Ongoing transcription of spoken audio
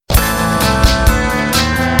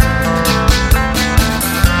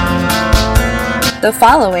The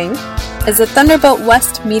following is a Thunderbolt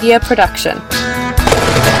West media production.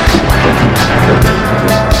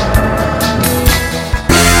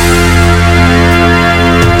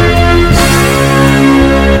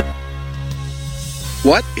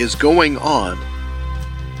 What is going on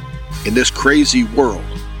in this crazy world?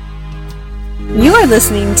 You are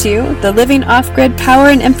listening to the Living Off-Grid Power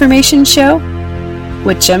and Information Show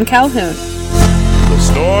with Jim Calhoun. The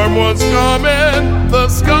storm was coming, the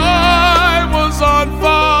sky was on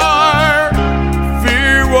fire,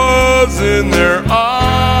 fear was in their eyes.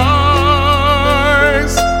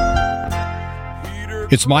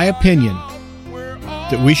 It's my opinion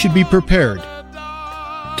that we should be prepared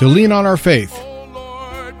to lean on our faith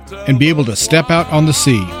and be able to step out on the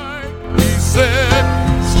sea. He said,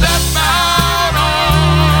 step out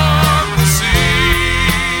on the sea.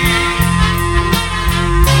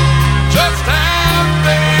 Just have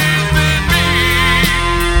faith in me.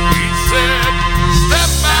 He said,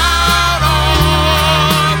 step out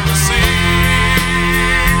on the sea.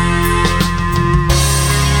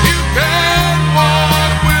 You can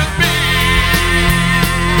walk with me.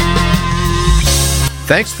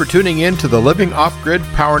 Thanks for tuning in to the Living Off-Grid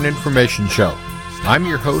Power and Information Show. I'm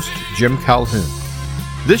your host, Jim Calhoun.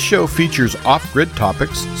 This show features off-grid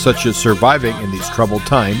topics such as surviving in these troubled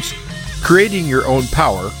times, creating your own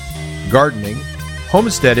power, gardening,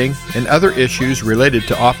 homesteading, and other issues related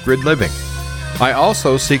to off-grid living. I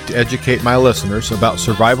also seek to educate my listeners about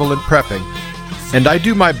survival and prepping, and I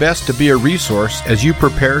do my best to be a resource as you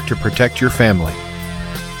prepare to protect your family.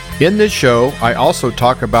 In this show, I also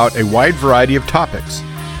talk about a wide variety of topics,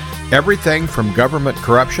 everything from government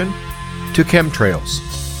corruption to chemtrails.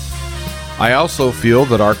 I also feel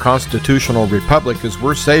that our constitutional republic is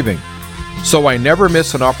worth saving, so I never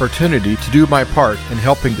miss an opportunity to do my part in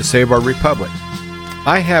helping to save our republic.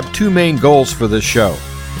 I have two main goals for this show.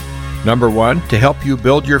 Number one, to help you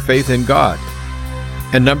build your faith in God.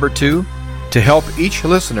 And number two, to help each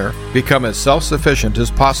listener become as self-sufficient as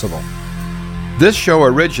possible. This show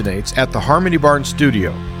originates at the Harmony Barn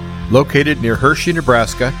Studio, located near Hershey,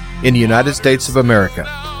 Nebraska, in the United States of America.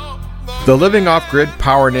 The Living Off-Grid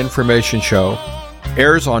Power and Information Show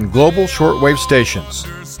airs on global shortwave stations,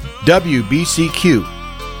 WBCQ,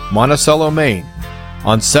 Monticello, Maine,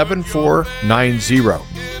 on 7490,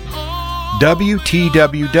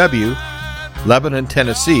 WTWW, Lebanon,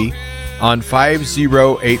 Tennessee, on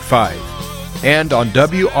 5085, and on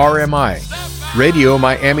WRMI, Radio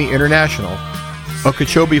Miami International,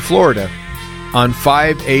 Okeechobee, Florida, on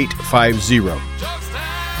 5850.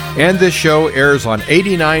 And this show airs on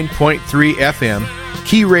 89.3 FM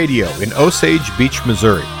Key Radio in Osage Beach,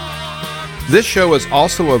 Missouri. This show is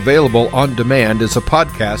also available on demand as a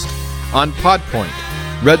podcast on Podpoint,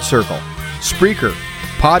 Red Circle, Spreaker,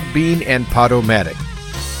 Podbean, and Podomatic.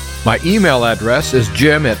 My email address is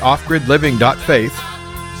jim@offgridliving.faith,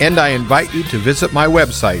 and I invite you to visit my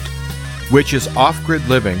website, which is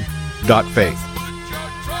offgridliving.faith.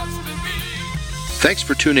 Thanks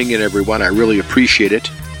for tuning in, everyone. I really appreciate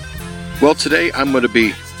it. Well, today I'm going to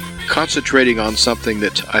be concentrating on something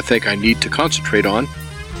that I think I need to concentrate on,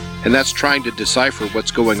 and that's trying to decipher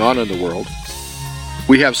what's going on in the world.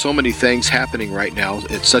 We have so many things happening right now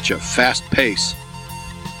at such a fast pace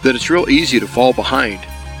that it's real easy to fall behind,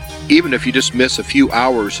 even if you just miss a few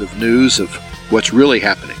hours of news of what's really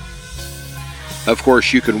happening. Of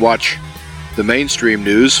course, you can watch the mainstream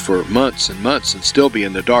news for months and months and still be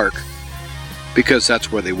in the dark, because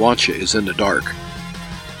that's where they want you, is in the dark.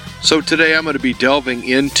 So today I'm going to be delving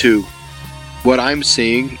into what I'm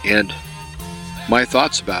seeing and my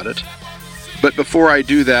thoughts about it. But before I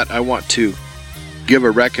do that, I want to give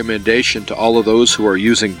a recommendation to all of those who are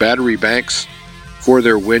using battery banks for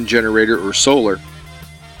their wind generator or solar.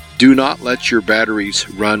 Do not let your batteries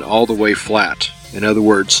run all the way flat. In other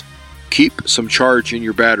words, keep some charge in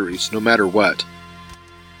your batteries no matter what.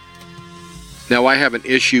 Now, I have an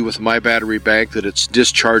issue with my battery bank that it's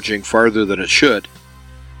discharging farther than it should.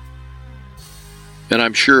 And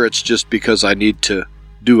I'm sure it's just because I need to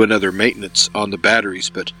do another maintenance on the batteries,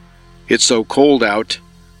 but it's so cold out,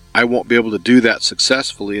 I won't be able to do that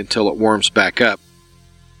successfully until it warms back up.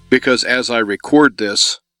 Because as I record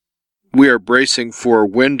this, we are bracing for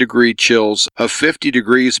wind degree chills of 50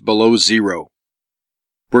 degrees below zero.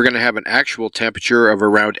 We're going to have an actual temperature of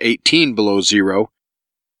around 18 below zero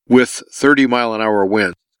with 30-mile-an-hour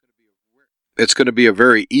winds. It's going to be a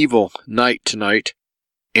very evil night tonight.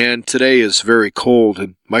 And today is very cold,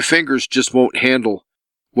 and my fingers just won't handle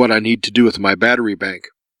what I need to do with my battery bank.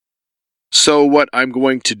 So what I'm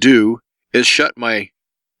going to do is shut my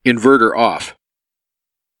inverter off.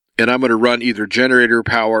 And I'm going to run either generator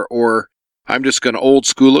power or I'm just going to old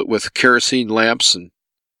school it with kerosene lamps and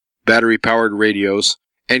battery-powered radios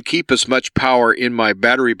and keep as much power in my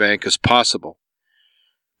battery bank as possible.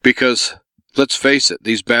 Because, let's face it,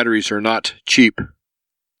 these batteries are not cheap,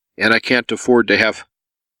 and I can't afford to have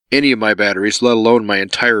any of my batteries, let alone my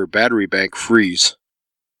entire battery bank, freeze.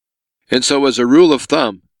 And so as a rule of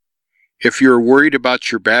thumb, if you're worried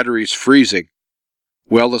about your batteries freezing,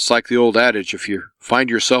 well, it's like the old adage, if you find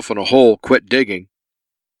yourself in a hole, quit digging.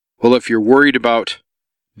 Well, if you're worried about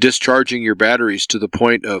discharging your batteries to the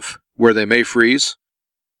point of where they may freeze,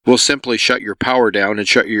 well, simply shut your power down and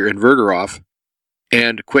shut your inverter off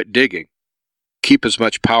and quit digging. Keep as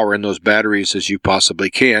much power in those batteries as you possibly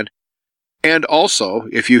can. And also,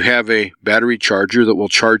 if you have a battery charger that will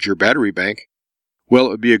charge your battery bank, well, it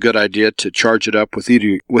would be a good idea to charge it up with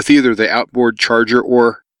either the outboard charger,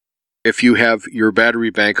 or if you have your battery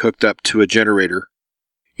bank hooked up to a generator.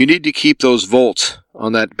 You need to keep those volts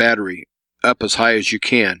on that battery up as high as you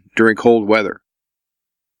can during cold weather.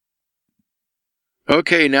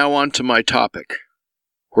 Okay, now on to my topic.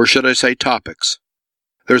 Or should I say topics?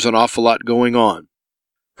 There's an awful lot going on.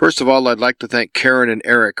 First of all, I'd like to thank Karen and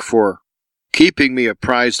Eric for keeping me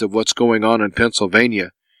apprised of what's going on in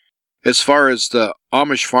Pennsylvania as far as the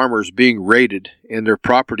Amish farmers being raided and their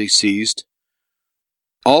property seized,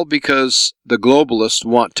 all because the globalists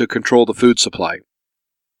want to control the food supply.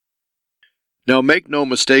 Now, make no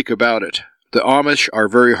mistake about it, the Amish are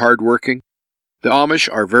very hardworking. The Amish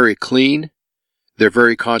are very clean. They're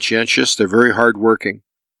very conscientious. They're very hardworking.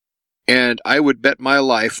 And I would bet my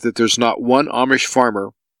life that there's not one Amish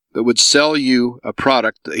farmer that would sell you a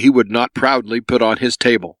product that he would not proudly put on his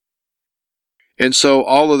table. And so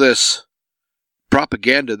all of this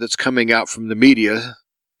propaganda that's coming out from the media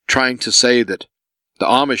trying to say that the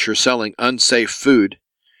Amish are selling unsafe food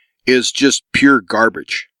is just pure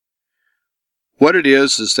garbage. What it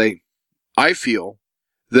is I feel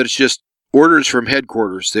that it's just orders from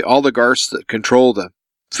headquarters. The oligarchs that control the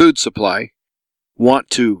food supply want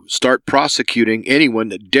to start prosecuting anyone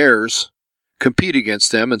that dares compete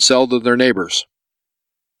against them and sell to their neighbors.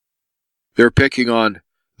 They're picking on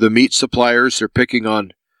the meat suppliers. They're picking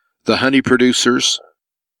on the honey producers.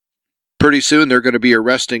 Pretty soon they're going to be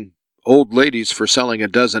arresting old ladies for selling a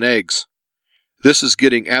dozen eggs. This is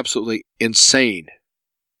getting absolutely insane.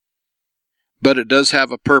 But it does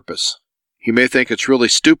have a purpose. You may think it's really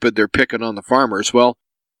stupid they're picking on the farmers. Well,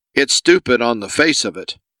 it's stupid on the face of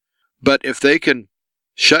it. But if they can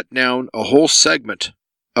shut down a whole segment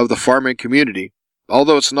of the farming community,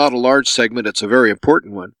 although it's not a large segment, it's a very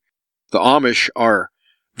important one. The Amish are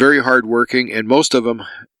very hardworking, and most of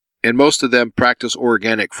them practice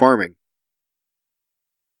organic farming.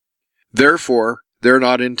 Therefore, they're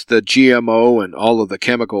not into the GMO and all of the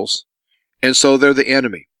chemicals, and so they're the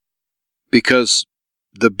enemy. Because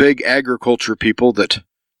the big agriculture people that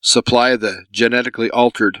supply the genetically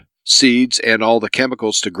altered seeds and all the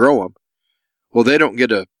chemicals to grow them, well, they don't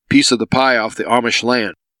get a piece of the pie off the Amish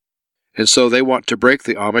land. And so they want to break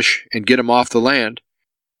the Amish and get them off the land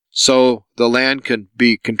so the land can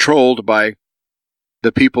be controlled by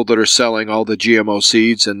the people that are selling all the GMO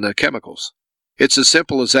seeds and the chemicals. It's as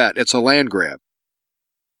simple as that. It's a land grab.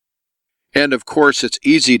 And of course, it's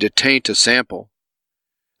easy to taint a sample.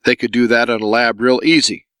 They could do that in a lab real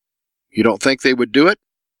easy. You don't think they would do it?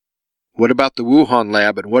 What about the Wuhan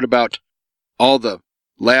lab, and what about all the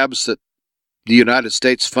labs that the United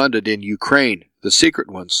States funded in Ukraine, the secret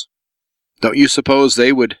ones? Don't you suppose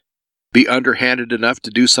they would be underhanded enough to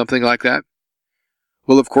do something like that?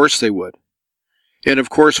 Well, of course they would. And of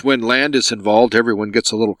course, when land is involved, everyone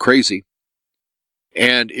gets a little crazy.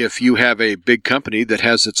 And if you have a big company that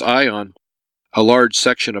has its eye on a large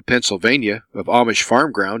section of Pennsylvania of Amish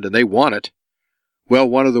farm ground and they want it, well,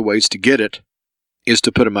 one of the ways to get it is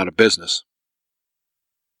to put them out of business.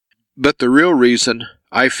 But the real reason,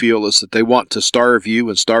 I feel, is that they want to starve you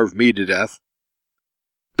and starve me to death.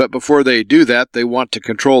 But before they do that, they want to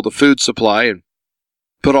control the food supply and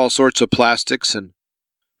put all sorts of plastics and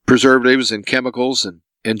preservatives and chemicals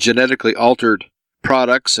and genetically altered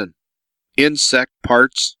products and insect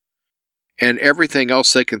parts and everything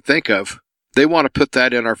else they can think of. They want to put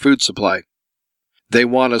that in our food supply. They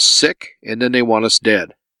want us sick, and then they want us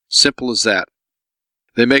dead. Simple as that.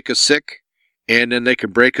 They make us sick, and then they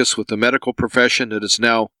can break us with the medical profession that is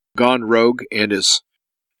now gone rogue and is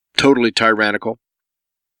totally tyrannical.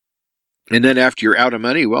 And then after you're out of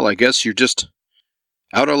money, well, I guess you're just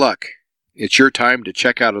out of luck. It's your time to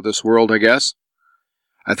check out of this world, I guess.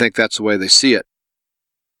 I think that's the way they see it.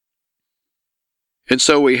 And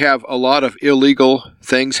so we have a lot of illegal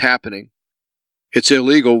things happening. It's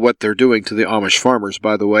illegal what they're doing to the Amish farmers,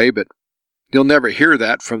 by the way, but You'll never hear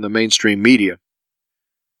that from the mainstream media.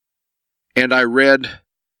 And I read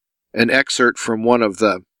an excerpt from one of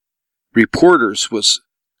the reporters was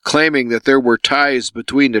claiming that there were ties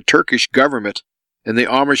between the Turkish government and the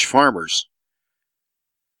Amish farmers.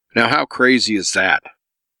 Now, how crazy is that?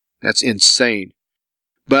 That's insane.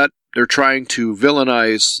 But they're trying to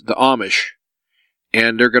villainize the Amish,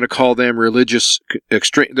 and they're going to call them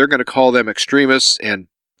they're going to call them extremists and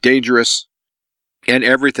dangerous and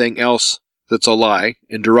everything else that's a lie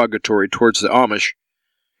and derogatory towards the Amish.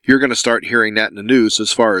 You're going to start hearing that in the news,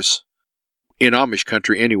 as far as in Amish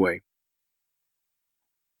country anyway.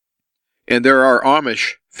 And there are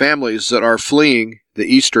Amish families that are fleeing the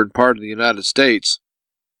eastern part of the United States,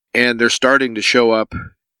 and they're starting to show up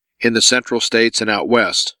in the central states and out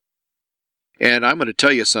west. And I'm going to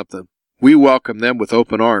tell you something. We welcome them with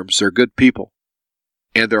open arms. They're good people,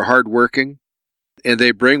 and they're hardworking, and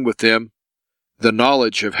they bring with them the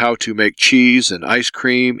knowledge of how to make cheese and ice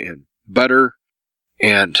cream and butter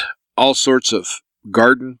and all sorts of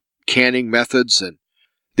garden canning methods. And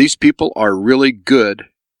these people are really good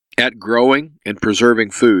at growing and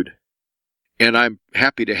preserving food. And I'm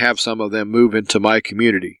happy to have some of them move into my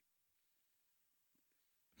community.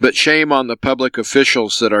 But shame on the public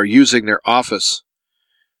officials that are using their office.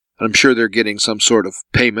 I'm sure they're getting some sort of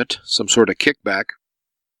payment, some sort of kickback,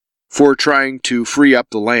 for trying to free up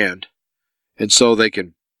the land, and so they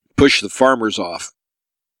can push the farmers off.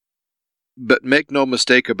 But make no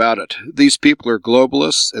mistake about it, these people are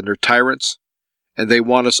globalists and they're tyrants, and they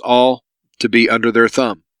want us all to be under their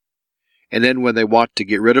thumb. And then when they want to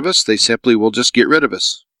get rid of us, they simply will just get rid of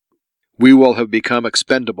us. We will have become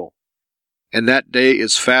expendable. And that day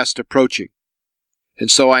is fast approaching.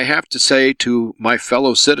 And so I have to say to my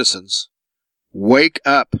fellow citizens, wake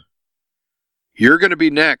up. You're going to be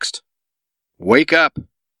next. Wake up.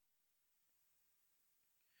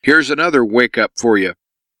 Here's another wake up for you.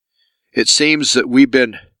 It seems that we've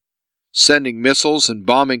been sending missiles and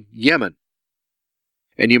bombing Yemen.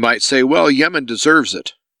 And you might say, well, Yemen deserves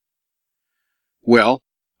it. Well,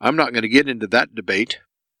 I'm not going to get into that debate.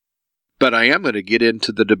 But I am going to get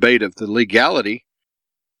into the debate of the legality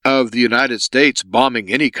of the United States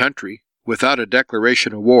bombing any country without a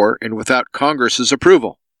declaration of war and without Congress's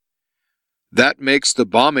approval. That makes the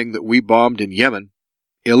bombing that we bombed in Yemen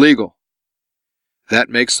illegal. That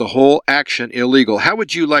makes the whole action illegal. How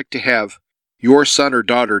would you like to have your son or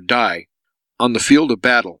daughter die on the field of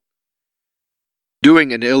battle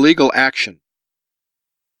doing an illegal action?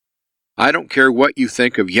 I don't care what you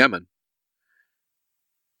think of Yemen.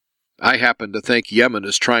 I happen to think Yemen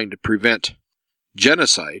is trying to prevent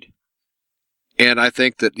genocide, and I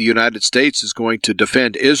think that the United States is going to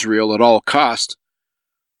defend Israel at all costs.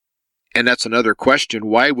 And that's another question.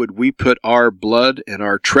 Why would we put our blood and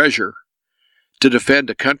our treasure to defend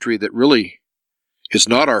a country that really is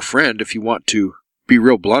not our friend, if you want to be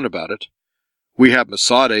real blunt about it? We have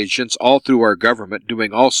Mossad agents all through our government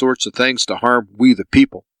doing all sorts of things to harm we the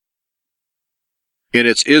people. And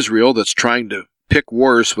it's Israel that's trying to pick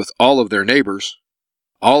wars with all of their neighbors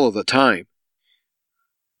all of the time.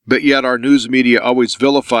 But yet our news media always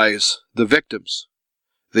vilifies the victims.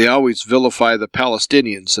 They always vilify the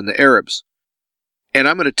Palestinians and the Arabs. And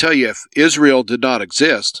I'm going to tell you, if Israel did not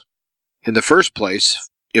exist in the first place,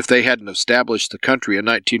 if they hadn't established the country in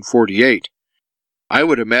 1948, I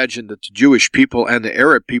would imagine that the Jewish people and the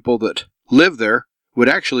Arab people that live there would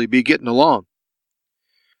actually be getting along.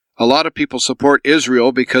 A lot of people support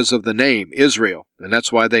Israel because of the name Israel, and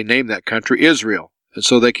that's why they named that country Israel, and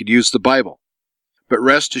so they could use the Bible. But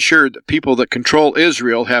rest assured that people that control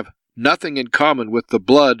Israel have nothing in common with the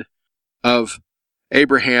blood of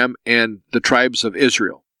Abraham and the tribes of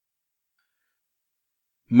Israel.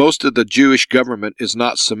 Most of the Jewish government is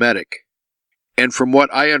not Semitic, and from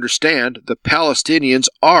what I understand, the Palestinians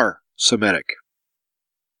are Semitic.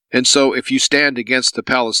 And so if you stand against the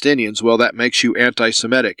Palestinians, well, that makes you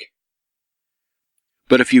anti-Semitic.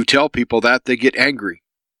 But if you tell people that, they get angry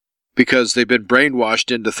because they've been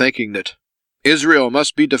brainwashed into thinking that Israel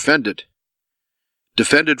must be defended.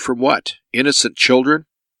 Defended from what? Innocent children?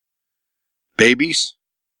 Babies?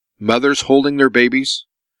 Mothers holding their babies?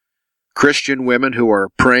 Christian women who are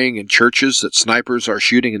praying in churches that snipers are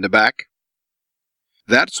shooting in the back?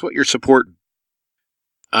 That's what you're supporting.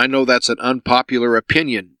 I know that's an unpopular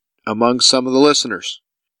opinion among some of the listeners,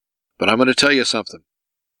 but I'm going to tell you something.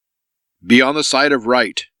 Be on the side of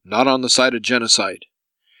right, not on the side of genocide.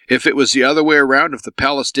 If it was the other way around, if the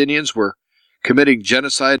Palestinians were committing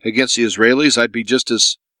genocide against the Israelis, I'd be just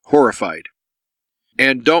as horrified.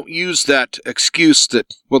 And don't use that excuse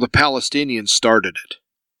that, well, the Palestinians started it.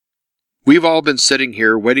 We've all been sitting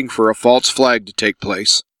here waiting for a false flag to take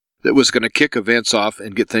place, that was going to kick events off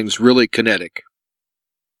and get things really kinetic.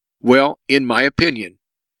 Well, in my opinion,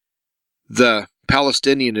 the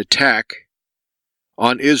Palestinian attack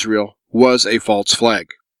on Israel was a false flag.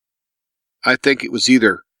 I think it was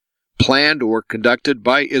either planned or conducted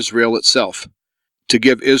by Israel itself to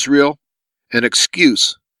give Israel an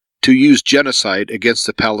excuse to use genocide against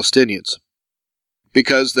the Palestinians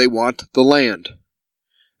because they want the land.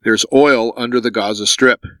 There's oil under the Gaza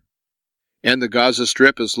Strip, and the Gaza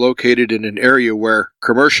Strip is located in an area where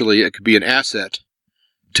commercially it could be an asset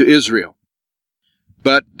to Israel.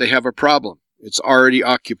 But they have a problem. It's already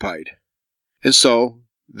occupied. And so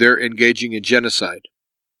they're engaging in genocide.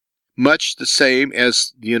 Much the same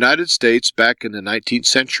as the United States back in the 19th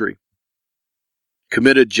century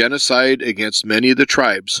committed genocide against many of the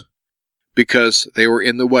tribes because they were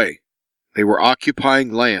in the way. They were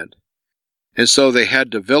occupying land. And so they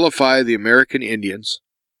had to vilify the American Indians.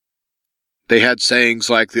 They had sayings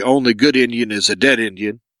like, the only good Indian is a dead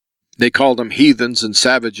Indian. They called them heathens and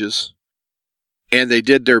savages. And they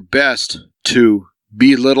did their best to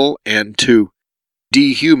belittle and to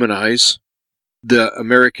dehumanize the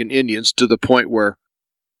American Indians to the point where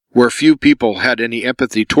few people had any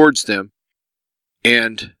empathy towards them,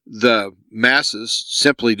 and the masses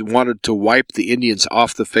simply wanted to wipe the Indians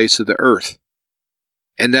off the face of the earth.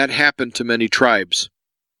 And that happened to many tribes.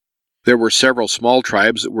 There were several small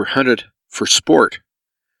tribes that were hunted for sport.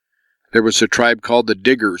 There was a tribe called the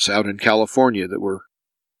Diggers out in California that were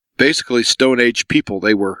basically Stone Age people.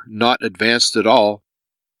 They were not advanced at all,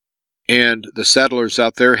 and the settlers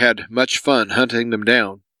out there had much fun hunting them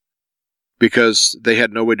down because they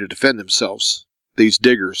had no way to defend themselves. These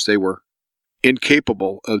diggers, they were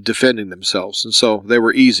incapable of defending themselves, and so they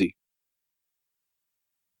were easy.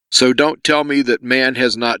 So don't tell me that man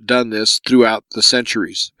has not done this throughout the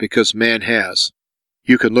centuries, because man has.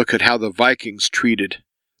 You can look at how the Vikings treated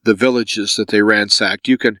the villages that they ransacked.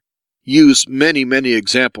 You can use many, many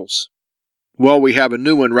examples. Well, we have a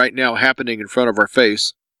new one right now happening in front of our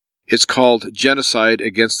face. It's called genocide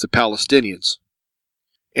against the Palestinians.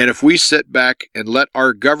 And if we sit back and let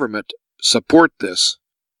our government support this,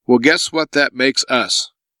 well, guess what that makes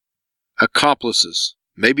us? Accomplices.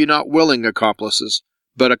 Maybe not willing accomplices,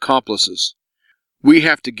 but accomplices. We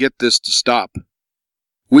have to get this to stop.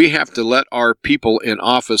 We have to let our people in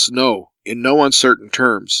office know, in no uncertain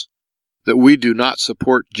terms, that we do not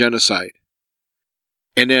support genocide.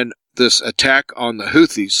 And then this attack on the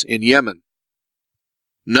Houthis in Yemen.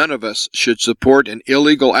 None of us should support an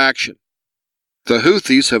illegal action. The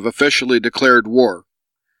Houthis have officially declared war.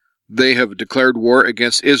 They have declared war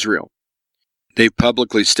against Israel. They've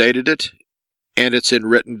publicly stated it, and it's in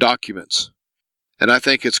written documents. And I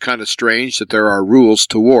think it's kind of strange that there are rules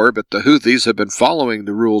to war, but the Houthis have been following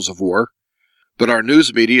the rules of war. But our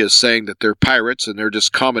news media is saying that they're pirates and they're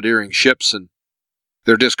just commandeering ships and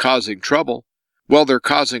they're just causing trouble. Well, they're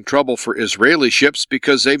causing trouble for Israeli ships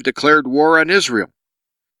because they've declared war on Israel.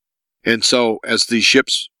 And so, as these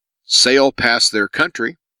ships sail past their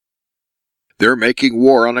country, they're making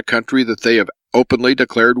war on a country that they have openly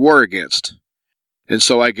declared war against. And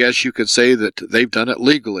so I guess you could say that they've done it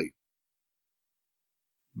legally.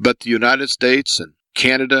 But the United States and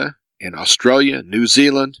Canada and Australia, New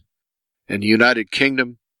Zealand, and the United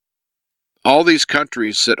Kingdom, all these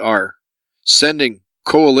countries that are sending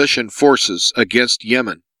coalition forces against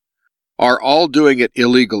Yemen are all doing it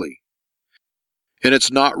illegally. And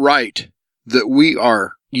it's not right that we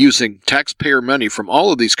are using taxpayer money from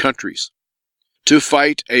all of these countries to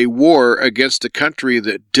fight a war against a country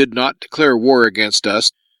that did not declare war against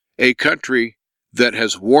us, a country that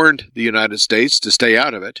has warned the United States to stay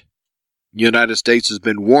out of it. The United States has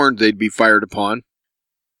been warned they'd be fired upon.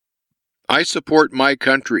 I support my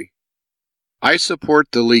country. I support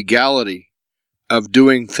the legality of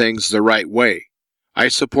doing things the right way. I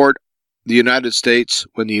support the United States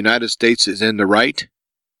when the United States is in the right,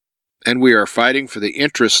 and we are fighting for the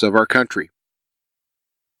interests of our country.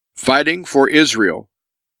 Fighting for Israel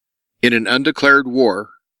in an undeclared war,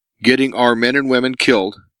 getting our men and women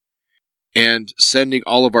killed, and sending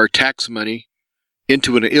all of our tax money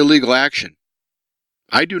into an illegal action.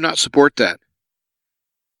 I do not support that.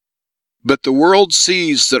 But the world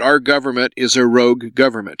sees that our government is a rogue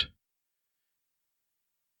government.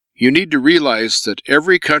 You need to realize that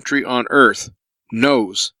every country on earth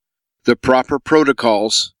knows the proper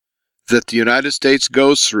protocols that the United States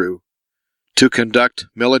goes through to conduct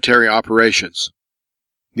military operations.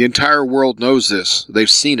 The entire world knows this. They've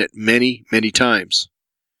seen it many, many times.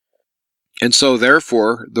 And so,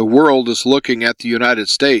 therefore, the world is looking at the United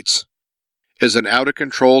States as an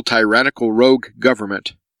out-of-control, tyrannical rogue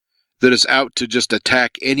government that is out to just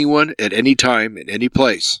attack anyone at any time, in any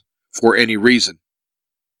place. for any reason.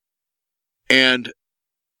 And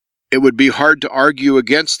it would be hard to argue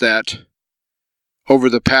against that over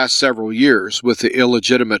the past several years with the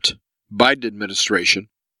illegitimate Biden administration,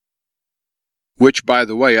 which, by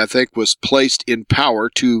the way, I think was placed in power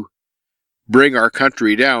to bring our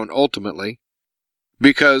country down ultimately,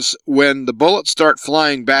 because when the bullets start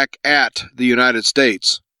flying back at the United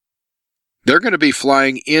States, they're going to be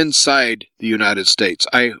flying inside the United States.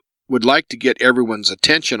 I would like to get everyone's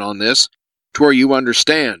attention on this to where you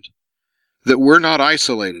understand that we're not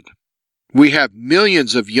isolated. We have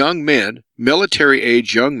millions of young men,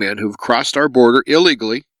 military-age young men, who've crossed our border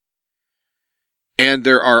illegally, and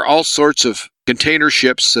there are all sorts of container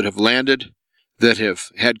ships that have landed that have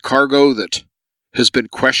had cargo that has been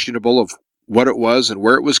questionable of what it was and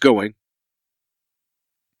where it was going.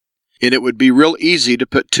 And it would be real easy to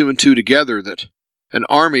put two and two together that an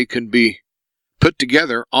army can be put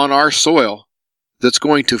together on our soil that's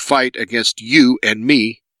going to fight against you and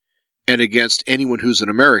me and against anyone who's an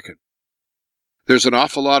American. There's an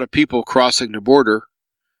awful lot of people crossing the border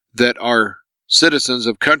that are citizens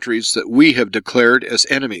of countries that we have declared as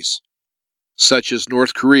enemies, such as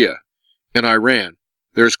North Korea and Iran.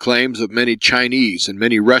 There's claims that many Chinese and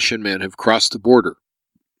many Russian men have crossed the border.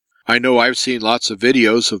 I know I've seen lots of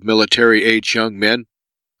videos of military-age young men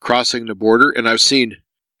crossing the border, and I've seen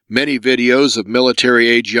many videos of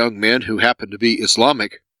military-age young men who happen to be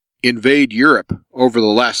Islamic invade Europe over the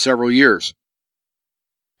last several years.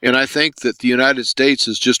 And I think that the United States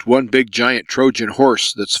is just one big giant Trojan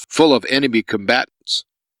horse that's full of enemy combatants.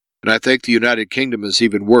 And I think the United Kingdom is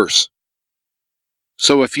even worse.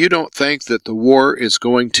 So if you don't think that the war is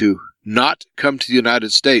going to not come to the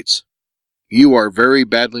United States, you are very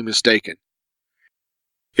badly mistaken.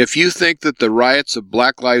 If you think that the riots of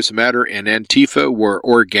Black Lives Matter and Antifa were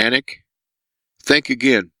organic, think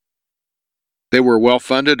again. They were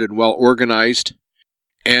well-funded and well-organized,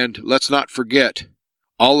 and let's not forget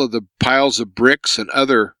all of the piles of bricks and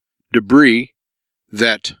other debris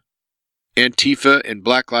that Antifa and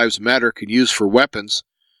Black Lives Matter can use for weapons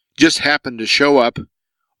just happened to show up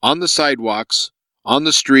on the sidewalks, on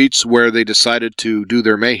the streets where they decided to do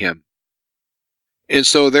their mayhem. And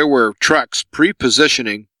so there were trucks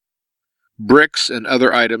pre-positioning bricks and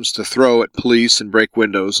other items to throw at police and break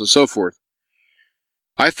windows and so forth.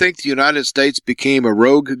 I think the United States became a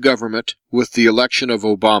rogue government with the election of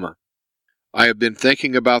Obama. I have been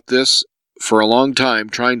thinking about this for a long time,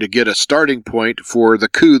 trying to get a starting point for the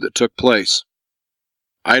coup that took place.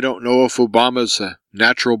 I don't know if Obama's a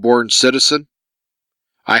natural-born citizen.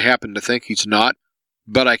 I happen to think he's not,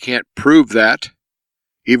 but I can't prove that,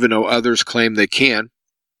 even though others claim they can.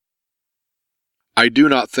 I do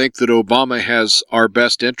not think that Obama has our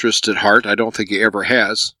best interest at heart. I don't think he ever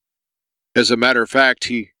has. As a matter of fact,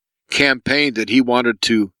 he campaigned that he wanted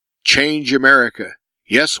to change America.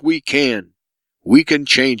 Yes, we can. We can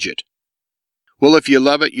change it. Well, if you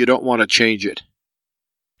love it, you don't want to change it.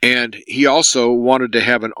 And he also wanted to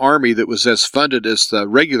have an army that was as funded as the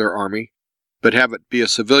regular army, but have it be a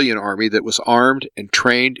civilian army that was armed and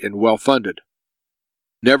trained and well-funded.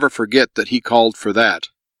 Never forget that he called for that.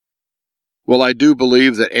 Well, I do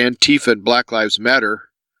believe that Antifa and Black Lives Matter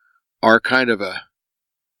are kind of a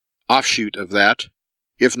offshoot of that,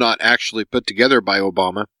 if not actually put together by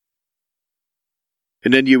Obama.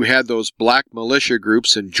 And then you had those black militia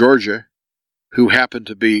groups in Georgia who happened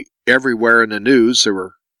to be everywhere in the news. There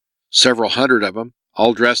were several hundred of them,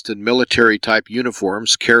 all dressed in military-type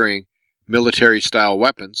uniforms, carrying military-style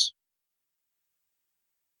weapons.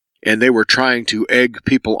 And they were trying to egg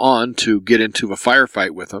people on to get into a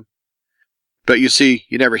firefight with them. But you see,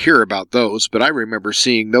 you never hear about those, but I remember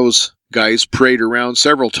seeing those guys parade around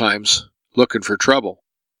several times looking for trouble.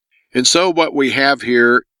 And so what we have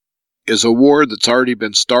here is a war that's already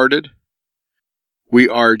been started. We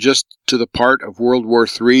are just to the part of World War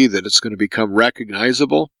III that it's going to become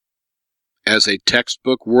recognizable as a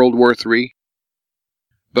textbook World War III.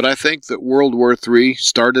 But I think that World War III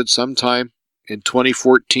started sometime in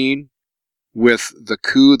 2014 with the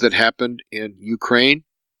coup that happened in Ukraine.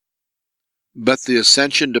 But the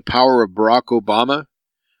ascension to power of Barack Obama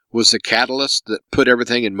was the catalyst that put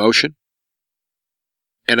everything in motion.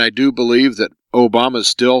 And I do believe that Obama's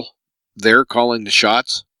still there calling the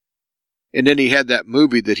shots. And then he had that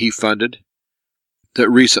movie that he funded that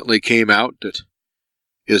recently came out that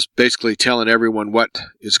is basically telling everyone what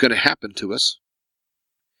is going to happen to us.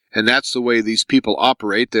 And that's the way these people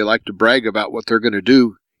operate. They like to brag about what they're going to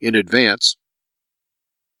do in advance.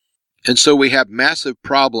 And so we have massive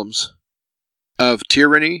problems of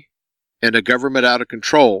tyranny and a government out of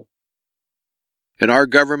control. And our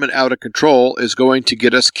government out of control is going to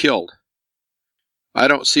get us killed. I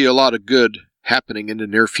don't see a lot of good happening in the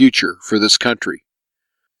near future for this country.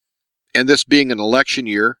 And this being an election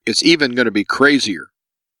year, it's even going to be crazier.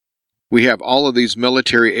 We have all of these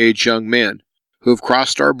military-age young men who have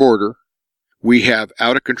crossed our border. We have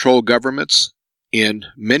out-of-control governments in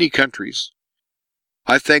many countries.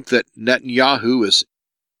 I think that Netanyahu is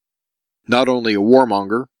not only a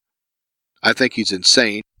warmonger, I think he's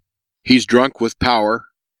insane. He's drunk with power,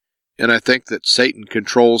 and I think that Satan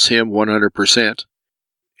controls him 100%,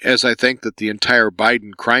 as I think that the entire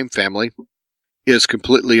Biden crime family is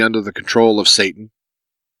completely under the control of Satan.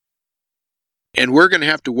 And we're going to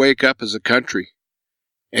have to wake up as a country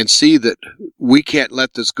and see that we can't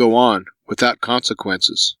let this go on without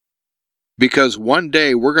consequences. Because one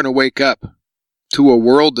day we're going to wake up to a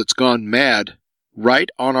world that's gone mad right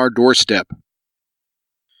on our doorstep.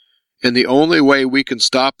 And the only way we can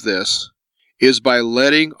stop this is by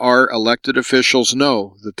letting our elected officials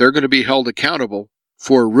know that they're going to be held accountable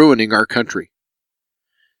for ruining our country.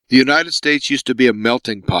 The United States used to be a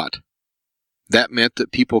melting pot. That meant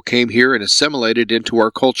that people came here and assimilated into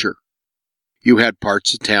our culture. You had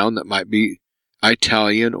parts of town that might be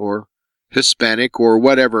Italian or Hispanic or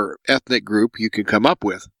whatever ethnic group you could come up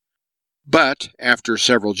with. But after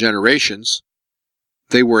several generations,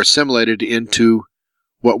 they were assimilated into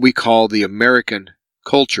what we call the American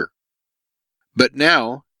culture. But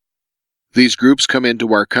now, these groups come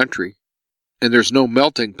into our country, and there's no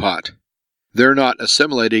melting pot. They're not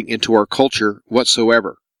assimilating into our culture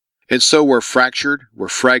whatsoever. And so we're fractured, we're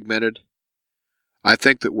fragmented. I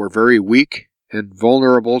think that we're very weak and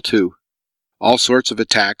vulnerable to all sorts of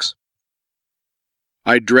attacks.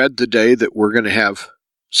 I dread the day that we're going to have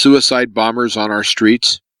suicide bombers on our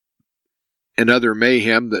streets and other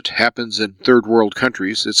mayhem that happens in third world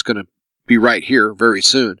countries. It's going to be right here very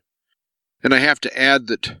soon. And I have to add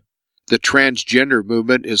that the transgender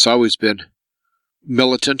movement has always been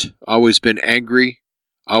militant, always been angry,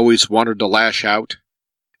 always wanted to lash out.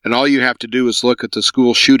 And all you have to do is look at the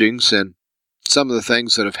school shootings and some of the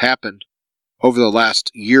things that have happened over the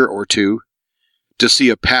last year or two to see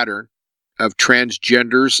a pattern of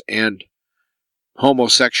transgenders and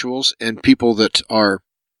homosexuals and people that are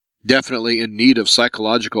definitely in need of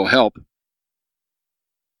psychological help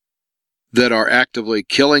that are actively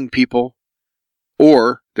killing people,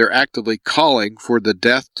 or they're actively calling for the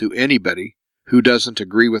death to anybody who doesn't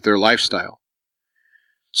agree with their lifestyle.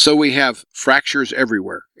 So we have fractures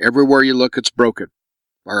everywhere. Everywhere you look, it's broken.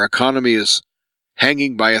 Our economy is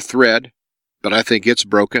hanging by a thread, but I think it's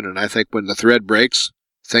broken, and I think when the thread breaks,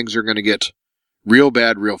 things are going to get real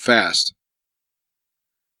bad real fast.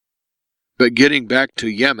 But getting back to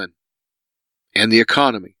Yemen and the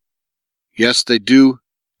economy, yes, they do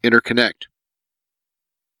interconnect.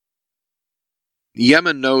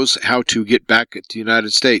 Yemen knows how to get back at the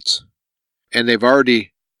United States, and they've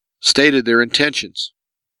already stated their intentions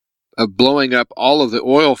of blowing up all of the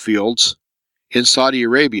oil fields in Saudi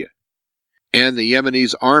Arabia, and the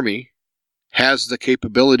Yemenis army has the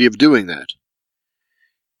capability of doing that.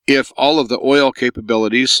 If all of the oil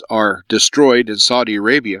capabilities are destroyed in Saudi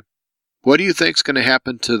Arabia, what do you think is going to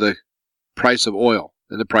happen to the price of oil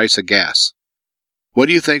and the price of gas? What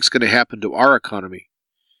do you think is going to happen to our economy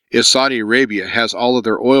if Saudi Arabia has all of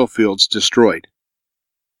their oil fields destroyed?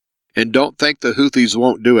 And don't think the Houthis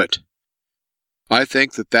won't do it. I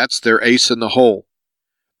think that that's their ace in the hole.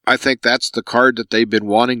 I think that's the card that they've been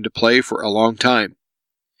wanting to play for a long time.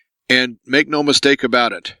 And make no mistake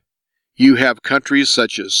about it, you have countries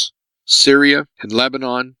such as Syria and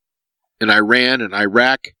Lebanon and Iran and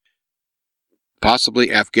Iraq,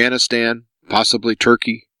 possibly Afghanistan, possibly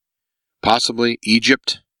Turkey, possibly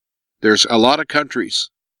Egypt. There's a lot of countries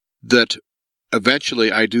that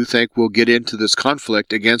eventually I do think will get into this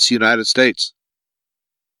conflict against the United States.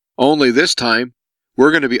 Only this time,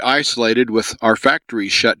 we're going to be isolated with our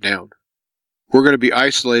factories shut down. We're going to be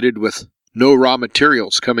isolated with no raw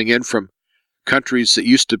materials coming in from countries that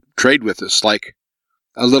used to trade with us, like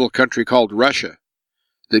a little country called Russia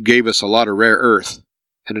that gave us a lot of rare earth,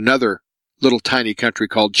 and another little tiny country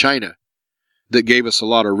called China that gave us a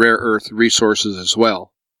lot of rare earth resources as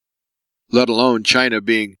well, let alone China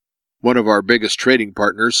being one of our biggest trading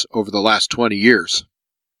partners over the last 20 years.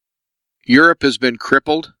 Europe has been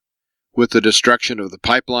crippled with the destruction of the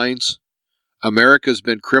pipelines. America's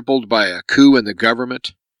been crippled by a coup in the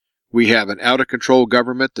government. We have an out-of-control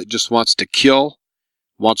government that just wants to kill,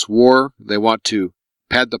 wants war. They want to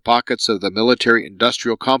pad the pockets of the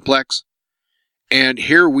military-industrial complex. And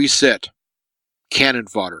here we sit, cannon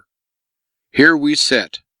fodder. Here we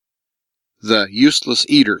sit, the useless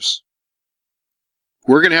eaters.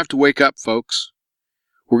 We're going to have to wake up, folks.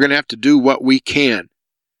 We're going to have to do what we can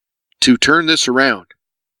to turn this around.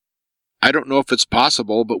 I don't know if it's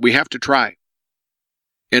possible, but we have to try.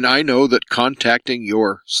 And I know that contacting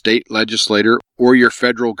your state legislator or your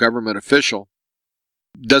federal government official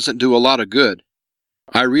doesn't do a lot of good.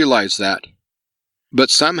 I realize that. But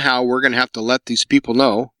somehow we're going to have to let these people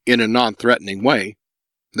know, in a non-threatening way,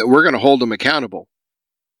 that we're going to hold them accountable.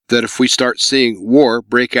 That if we start seeing war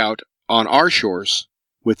break out on our shores,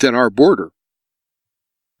 within our border,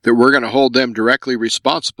 that we're going to hold them directly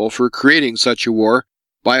responsible for creating such a war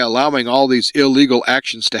by allowing all these illegal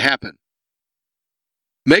actions to happen.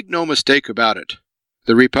 Make no mistake about it.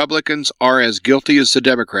 The Republicans are as guilty as the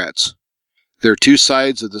Democrats. They're two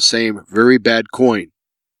sides of the same very bad coin.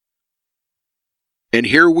 And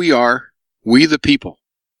here we are, we the people.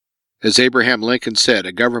 As Abraham Lincoln said,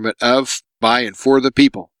 a government of, by, and for the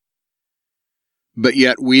people. But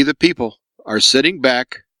yet we the people are sitting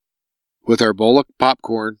back with our bowl of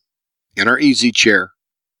popcorn in our easy chair,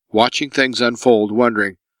 watching things unfold,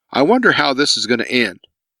 wondering, I wonder how this is going to end.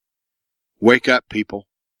 Wake up, people.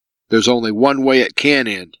 There's only one way it can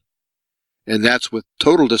end, and that's with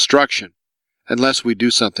total destruction, unless we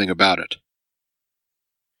do something about it.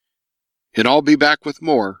 And I'll be back with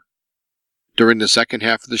more during the second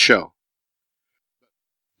half of the show.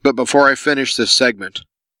 But before I finish this segment,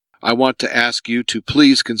 I want to ask you to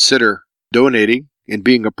please consider donating and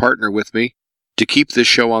being a partner with me to keep this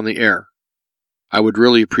show on the air. I would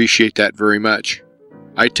really appreciate that very much.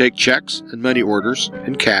 I take checks and money orders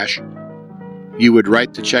and cash. You would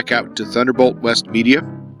write the check out to Thunderbolt West Media.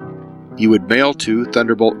 You would mail to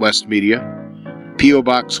Thunderbolt West Media, P.O.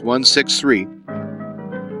 Box 163,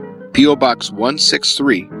 P.O. Box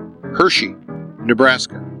 163, Hershey,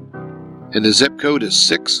 Nebraska. And the zip code is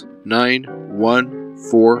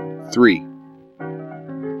 69143.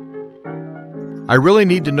 I really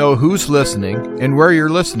need to know who's listening and where you're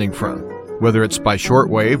listening from, whether it's by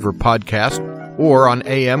shortwave or podcast or on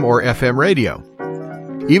AM or FM radio.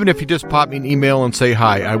 Even if you just pop me an email and say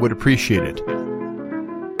hi, I would appreciate it.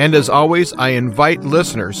 And as always, I invite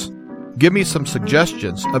listeners, give me some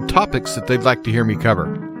suggestions of topics that they'd like to hear me cover.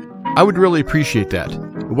 I would really appreciate that.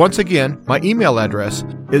 Once again, my email address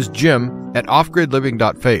is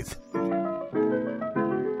jim@offgridliving.faith.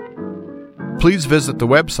 Please visit the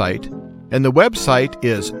website, and the website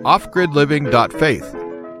is offgridliving.faith.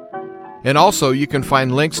 And also, you can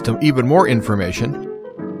find links to even more information.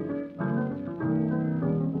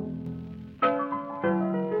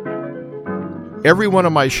 Every one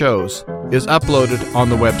of my shows is uploaded on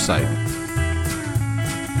the website.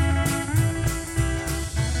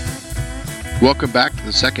 Welcome back to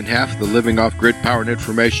the second half of the Living Off-Grid Power and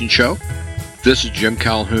Information Show. This is Jim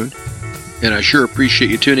Calhoun, and I sure appreciate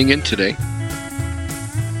you tuning in today.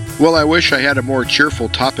 Well, I wish I had a more cheerful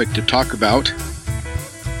topic to talk about,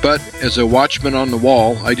 but as a watchman on the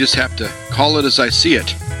wall, I just have to call it as I see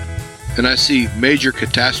it. And I see major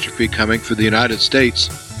catastrophe coming for the United States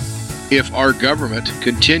if our government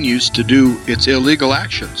continues to do its illegal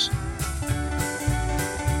actions.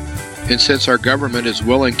 And since our government is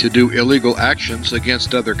willing to do illegal actions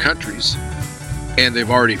against other countries, and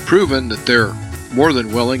they've already proven that they're more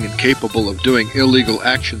than willing and capable of doing illegal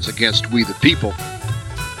actions against we the people,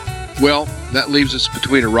 well, that leaves us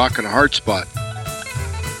between a rock and a hard spot.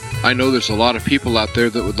 I know there's a lot of people out there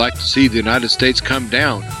that would like to see the United States come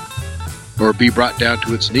down, or be brought down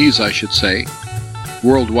to its knees, I should say.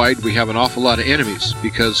 Worldwide, we have an awful lot of enemies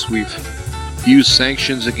because we've used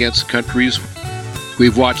sanctions against countries.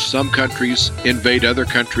 We've watched some countries invade other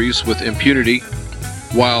countries with impunity,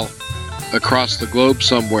 while across the globe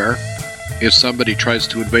somewhere, if somebody tries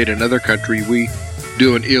to invade another country, we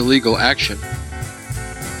do an illegal action.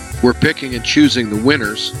 We're picking and choosing the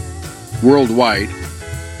winners worldwide.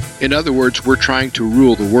 In other words, we're trying to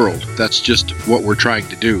rule the world. That's just what we're trying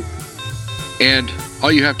to do. And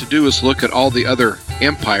all you have to do is look at all the other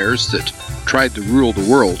empires that tried to rule the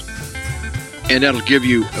world, and that'll give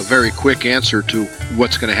you a very quick answer to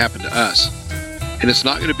what's going to happen to us. And it's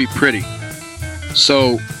not going to be pretty.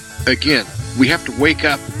 So, again, we have to wake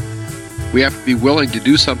up. We have to be willing to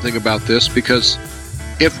do something about this, because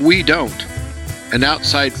if we don't, an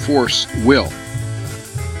outside force will.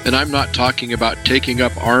 And I'm not talking about taking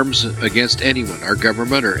up arms against anyone, our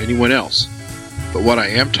government or anyone else. But what I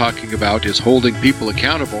am talking about is holding people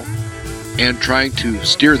accountable and trying to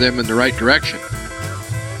steer them in the right direction.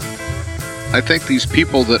 I think these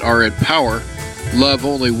people that are in power love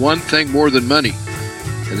only one thing more than money,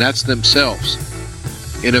 and that's themselves.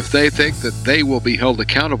 And if they think that they will be held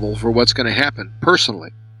accountable for what's going to happen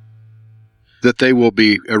personally, that they will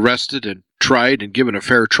be arrested and tried and given a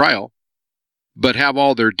fair trial, but have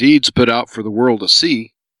all their deeds put out for the world to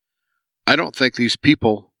see, I don't think these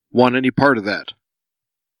people want any part of that.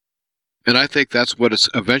 And I think that's what it's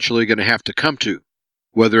eventually going to have to come to,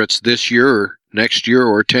 whether it's this year or next year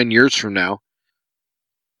or 10 years from now.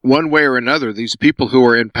 One way or another, these people who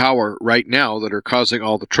are in power right now that are causing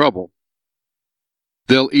all the trouble,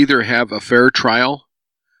 they'll either have a fair trial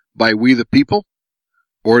by we the people,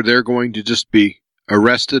 or they're going to just be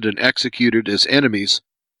arrested and executed as enemies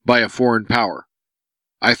by a foreign power.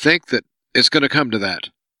 I think that it's going to come to that.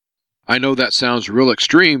 I know that sounds real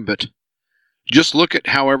extreme, but just look at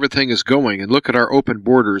how everything is going, and look at our open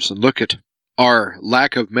borders, and look at our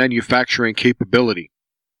lack of manufacturing capability.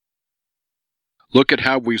 Look at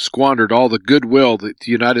how we've squandered all the goodwill that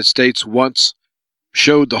the United States once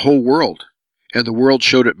showed the whole world, and the world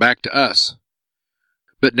showed it back to us.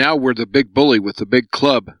 But now we're the big bully with the big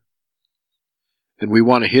club, and we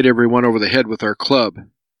want to hit everyone over the head with our club.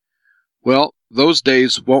 Well, those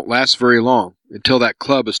days won't last very long until that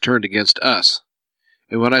club is turned against us.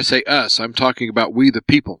 And when I say us, I'm talking about we the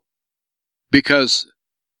people. Because,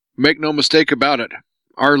 make no mistake about it,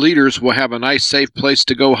 our leaders will have a nice safe place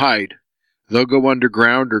to go hide. They'll go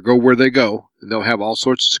underground or go where they go, and they'll have all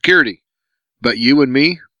sorts of security. But you and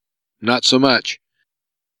me, not so much.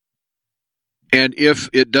 And if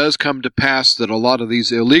it does come to pass that a lot of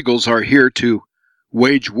these illegals are here to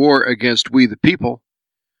wage war against we the people,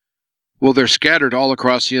 well, they're scattered all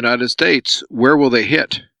across the United States. Where will they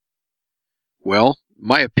hit? Well,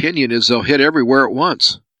 my opinion is they'll hit everywhere at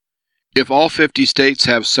once. If all 50 states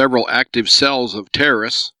have several active cells of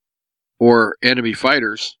terrorists or enemy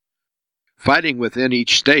fighters fighting within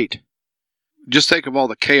each state, just think of all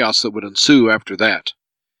the chaos that would ensue after that.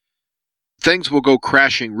 Things will go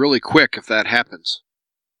crashing really quick if that happens.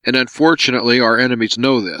 And unfortunately, our enemies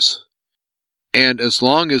know this. And as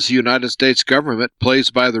long as the United States government plays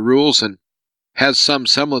by the rules and has some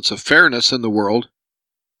semblance of fairness in the world,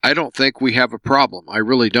 I don't think we have a problem. I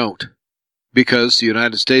really don't. Because the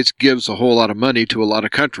United States gives a whole lot of money to a lot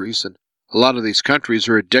of countries, and a lot of these countries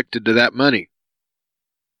are addicted to that money.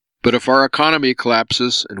 But if our economy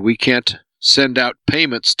collapses and we can't send out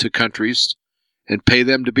payments to countries and pay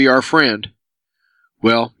them to be our friend,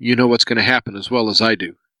 well, you know what's going to happen as well as I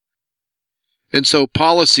do. And so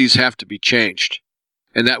policies have to be changed,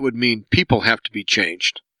 and that would mean people have to be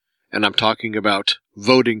changed. And I'm talking about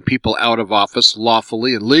voting people out of office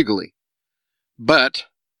lawfully and legally. But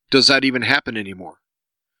does that even happen anymore?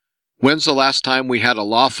 When's the last time we had a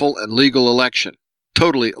lawful and legal election?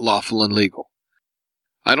 Totally lawful and legal.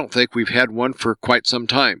 I don't think we've had one for quite some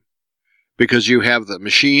time, because you have the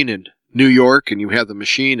machine in New York, and you have the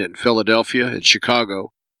machine in Philadelphia and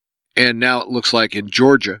Chicago, and now it looks like in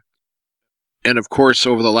Georgia. And of course,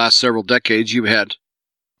 over the last several decades, you've had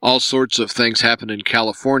all sorts of things happen in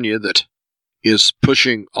California that is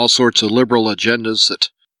pushing all sorts of liberal agendas that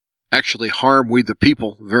actually harm we the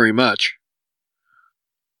people very much.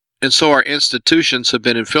 And so our institutions have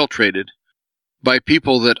been infiltrated by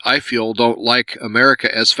people that I feel don't like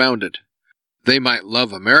America as founded. They might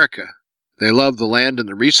love America. They love the land and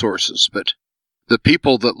the resources, but the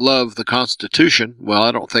people that love the Constitution, well,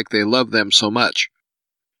 I don't think they love them so much.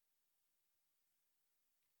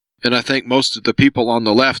 And I think most of the people on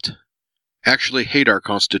the left actually hate our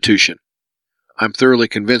Constitution. I'm thoroughly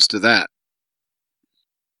convinced of that.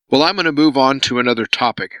 Well, I'm going to move on to another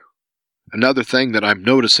topic. Another thing that I'm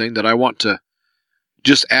noticing that I want to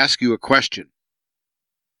just ask you a question.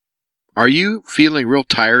 Are you feeling real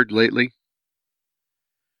tired lately?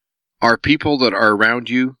 Are people that are around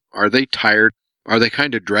you, are they tired? Are they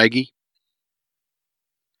kind of draggy?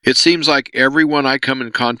 It seems like everyone I come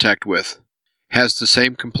in contact with has the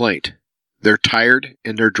same complaint. They're tired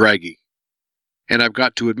and they're draggy. And I've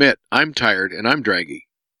got to admit, I'm tired and I'm draggy.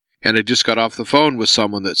 And I just got off the phone with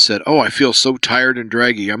someone that said, "Oh, I feel so tired and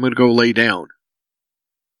draggy, I'm going to go lay down."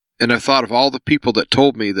 And I thought of all the people that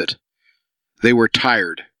told me that they were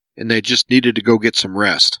tired and they just needed to go get some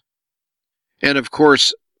rest. And of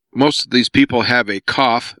course, most of these people have a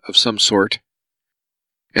cough of some sort.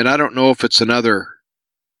 And I don't know if it's another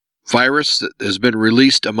virus that has been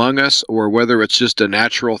released among us or whether it's just a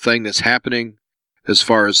natural thing that's happening as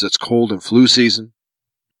far as it's cold and flu season.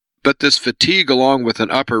 But this fatigue along with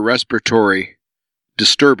an upper respiratory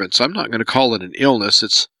disturbance, I'm not going to call it an illness,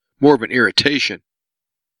 it's more of an irritation,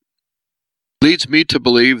 leads me to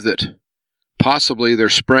believe that possibly they're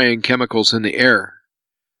spraying chemicals in the air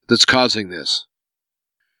that's causing this.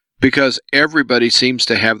 Because everybody seems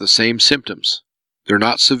to have the same symptoms. They're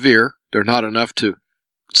not severe, they're not enough to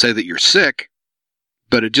say that you're sick,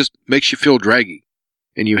 but it just makes you feel draggy,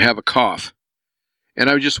 and you have a cough. And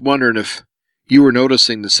I was just wondering if you were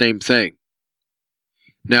noticing the same thing.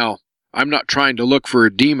 Now, I'm not trying to look for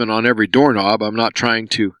a demon on every doorknob. I'm not trying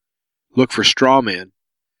to look for straw men.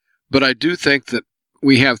 But I do think that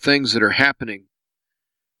we have things that are happening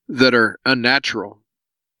that are unnatural,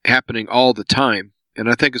 happening all the time, and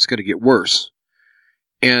I think it's going to get worse.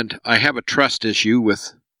 And I have a trust issue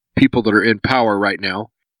with people that are in power right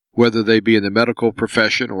now, whether they be in the medical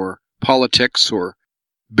profession or politics or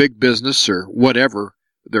big business or whatever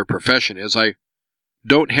their profession is. I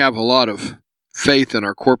don't have a lot of faith in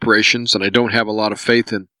our corporations, and I don't have a lot of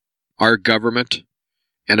faith in our government,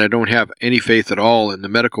 and I don't have any faith at all in the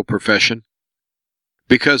medical profession,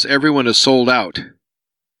 because everyone is sold out.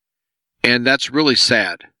 And that's really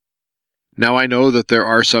sad. Now, I know that there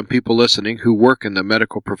are some people listening who work in the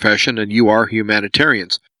medical profession, and you are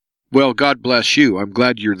humanitarians. Well, God bless you. I'm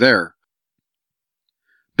glad you're there.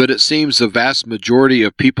 But it seems the vast majority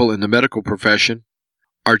of people in the medical profession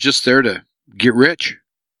are just there to get rich,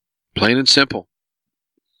 plain and simple.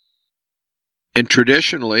 And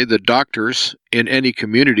traditionally, the doctors in any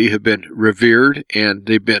community have been revered, and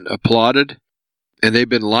they've been applauded, and they've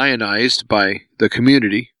been lionized by the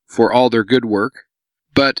community for all their good work.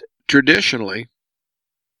 But traditionally,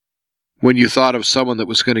 when you thought of someone that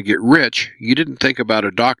was going to get rich, you didn't think about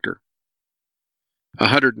a doctor.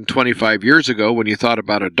 125 years ago, when you thought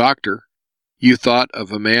about a doctor, you thought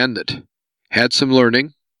of a man that had some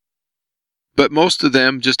learning, but most of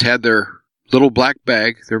them just had their little black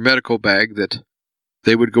bag, their medical bag, that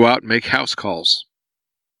they would go out and make house calls.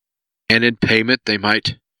 And in payment, they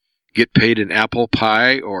might get paid an apple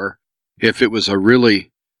pie, or if it was a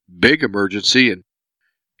really big emergency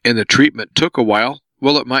and the treatment took a while,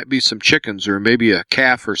 well, it might be some chickens or maybe a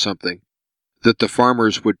calf or something that the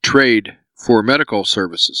farmers would trade for medical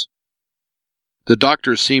services. The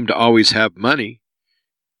doctors seemed to always have money,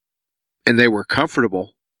 and they were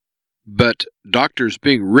comfortable, but doctors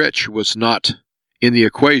being rich was not in the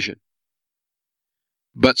equation.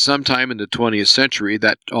 But sometime in the 20th century,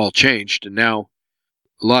 that all changed, and now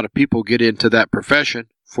a lot of people get into that profession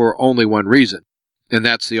for only one reason, and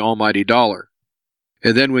that's the almighty dollar.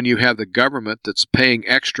 And then when you have the government that's paying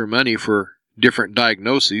extra money for different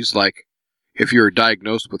diagnoses, like if you're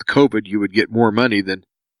diagnosed with COVID, you would get more money than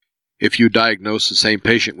if you diagnose the same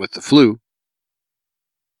patient with the flu.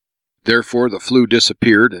 Therefore, the flu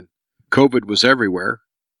disappeared and COVID was everywhere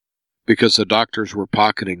because the doctors were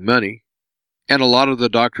pocketing money. And a lot of the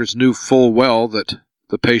doctors knew full well that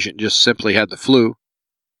the patient just simply had the flu,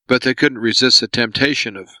 but they couldn't resist the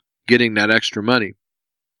temptation of getting that extra money.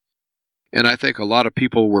 And I think a lot of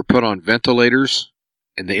people were put on ventilators,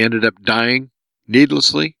 and they ended up dying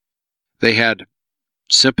needlessly. They had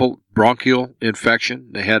simple bronchial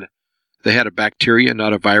infection. They had a bacteria,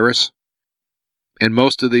 not a virus. And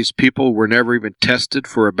most of these people were never even tested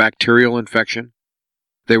for a bacterial infection.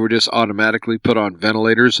 They were just automatically put on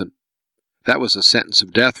ventilators, and that was a sentence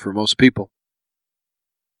of death for most people.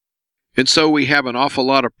 And so we have an awful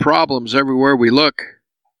lot of problems everywhere we look.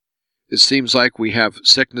 It seems like we have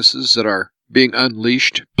sicknesses that are being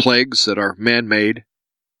unleashed, plagues that are man-made,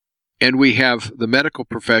 and we have the medical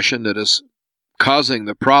profession that is causing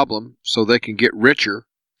the problem so they can get richer,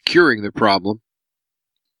 curing the problem.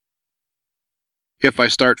 If I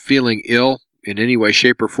start feeling ill in any way,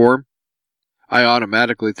 shape, or form, I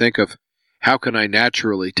automatically think of how can I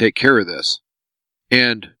naturally take care of this?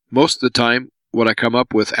 And most of the time, what I come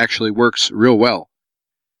up with actually works real well.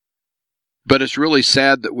 But it's really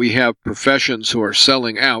sad that we have professions who are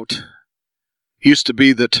selling out. It used to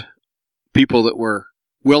be that people that were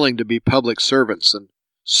willing to be public servants and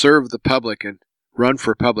serve the public and run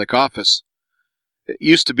for public office, it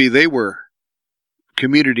used to be they were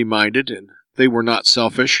community-minded and they were not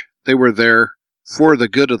selfish. They were there for the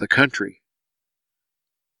good of the country.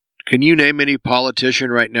 Can you name any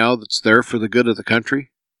politician right now that's there for the good of the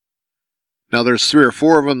country? Now, there's 3 or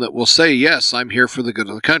 4 of them that will say, yes, I'm here for the good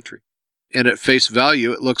of the country. And at face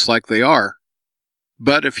value, it looks like they are.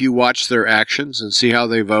 But if you watch their actions and see how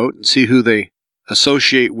they vote and see who they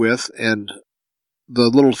associate with and the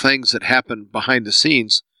little things that happen behind the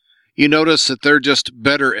scenes, you notice that they're just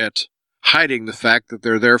better at hiding the fact that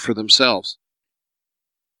they're there for themselves.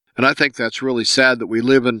 And I think that's really sad that we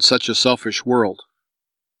live in such a selfish world.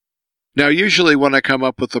 Now, usually when I come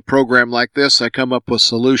up with a program like this, I come up with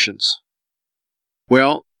solutions.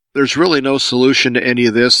 Well, there's really no solution to any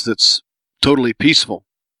of this that's totally peaceful.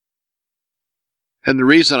 And the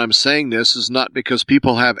reason I'm saying this is not because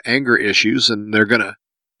people have anger issues and they're going to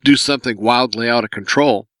do something wildly out of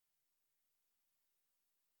control.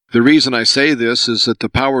 The reason I say this is that the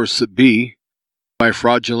powers that be, by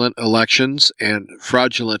fraudulent elections and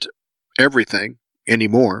fraudulent everything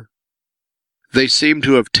anymore, they seem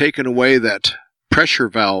to have taken away that pressure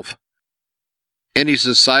valve. Any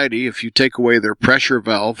society, if you take away their pressure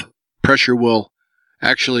valve, pressure will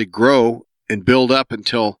actually grow and build up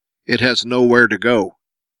until it has nowhere to go.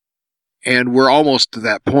 And we're almost to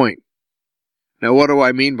that point. Now, what do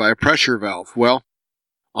I mean by a pressure valve? Well,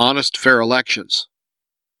 honest, fair elections.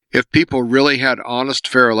 If people really had honest,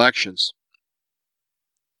 fair elections,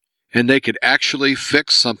 and they could actually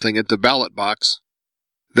fix something at the ballot box,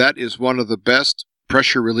 that is one of the best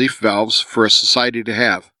pressure relief valves for a society to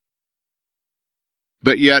have.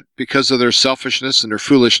 But yet, because of their selfishness and their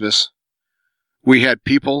foolishness, we had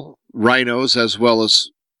people, rhinos as well as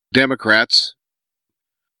Democrats,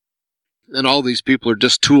 and all these people are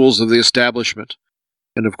just tools of the establishment.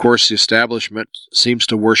 And of course, the establishment seems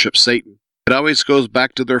to worship Satan. It always goes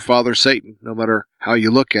back to their father Satan, no matter how you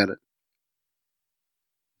look at it.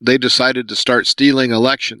 They decided to start stealing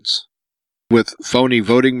elections with phony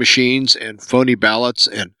voting machines and phony ballots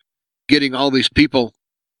and getting all these people,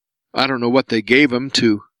 I don't know what they gave them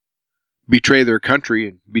to betray their country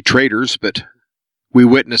and be traitors, but we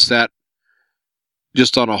witnessed that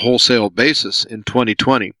just on a wholesale basis in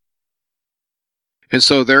 2020. And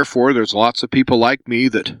so therefore, there's lots of people like me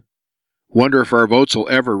that wonder if our votes will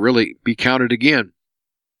ever really be counted again.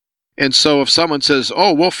 And so if someone says,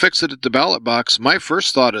 oh, we'll fix it at the ballot box, my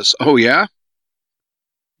first thought is, oh yeah?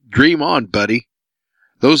 Dream on, buddy.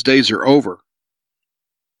 Those days are over.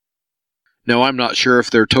 Now, I'm not sure if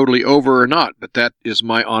they're totally over or not, but that is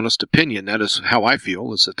my honest opinion. That is how I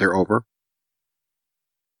feel, is that they're over.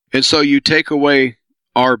 And so you take away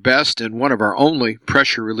our best and one of our only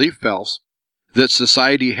pressure relief valves that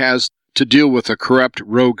society has to deal with a corrupt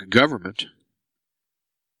rogue government.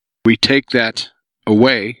 We take that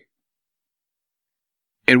away,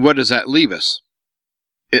 and what does that leave us?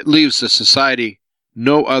 It leaves the society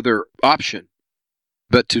no other option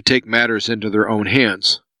but to take matters into their own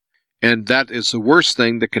hands. And that is the worst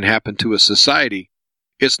thing that can happen to a society.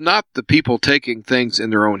 It's not the people taking things in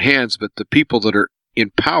their own hands, but the people that are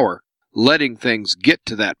in power letting things get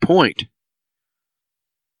to that point.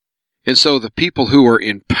 And so the people who are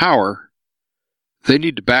in power, they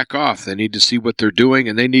need to back off. They need to see what they're doing,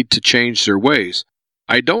 and they need to change their ways.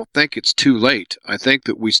 I don't think it's too late. I think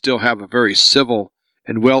that we still have a very civil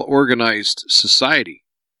and well-organized society.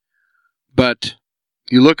 But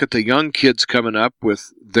you look at the young kids coming up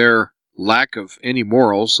with their lack of any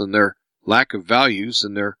morals and their lack of values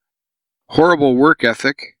and their horrible work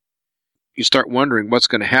ethic, you start wondering what's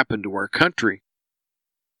going to happen to our country.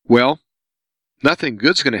 Well, nothing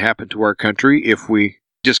good's going to happen to our country if we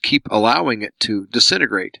just keep allowing it to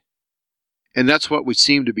disintegrate. And that's what we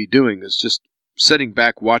seem to be doing, is just sitting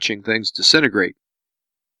back watching things disintegrate.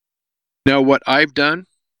 Now, what I've done,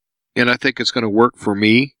 and I think it's going to work for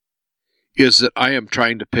me, is that I am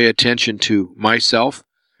trying to pay attention to myself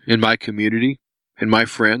and my community and my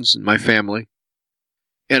friends and my family.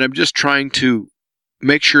 And I'm just trying to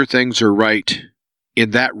make sure things are right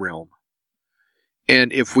in that realm.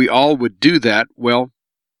 And if we all would do that, well,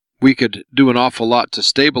 we could do an awful lot to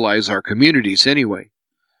stabilize our communities anyway.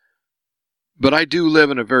 But I do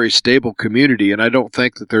live in a very stable community, and I don't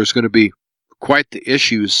think that there's going to be quite the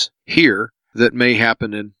issues here that may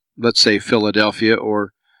happen in, let's say, Philadelphia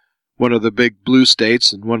or one of the big blue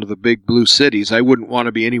states and one of the big blue cities. I wouldn't want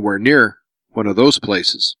to be anywhere near one of those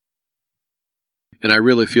places. And I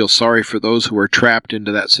really feel sorry for those who are trapped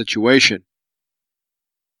into that situation.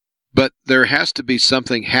 But there has to be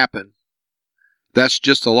something happen. That's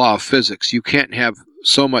just the law of physics. You can't have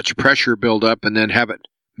so much pressure build up and then have it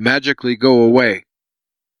magically go away.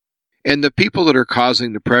 And the people that are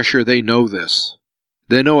causing the pressure, they know this.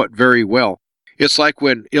 They know it very well. It's like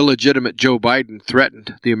when illegitimate Joe Biden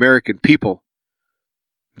threatened the American people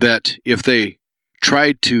that if they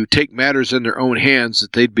tried to take matters in their own hands,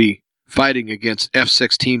 that they'd be fighting against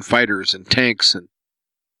F-16 fighters and tanks. And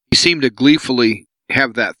he seemed to gleefully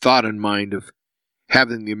have that thought in mind of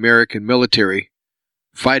having the American military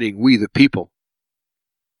fighting we the people.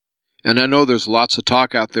 And I know there's lots of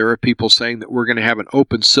talk out there of people saying that we're going to have an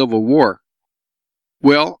open civil war.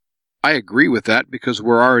 Well, I agree with that because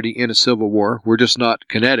we're already in a civil war. We're just not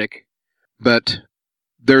kinetic. But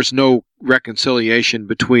there's no reconciliation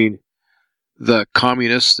between the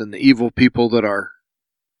communists and the evil people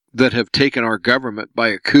that have taken our government by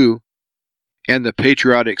a coup and the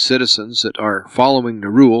patriotic citizens that are following the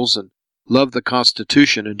rules and love the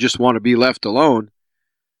Constitution and just want to be left alone.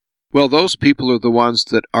 Well, those people are the ones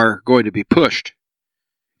that are going to be pushed.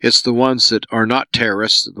 It's the ones that are not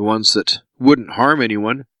terrorists, the ones that wouldn't harm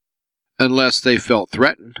anyone unless they felt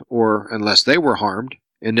threatened or unless they were harmed,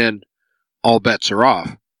 and then all bets are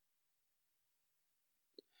off.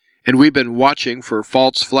 And we've been watching for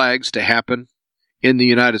false flags to happen in the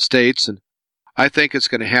United States, and I think it's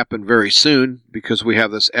going to happen very soon because we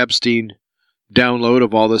have this Epstein download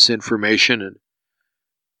of all this information. And,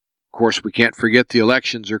 of course, we can't forget the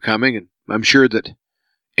elections are coming. And I'm sure that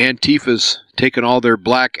Antifa's taken all their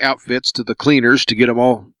black outfits to the cleaners to get them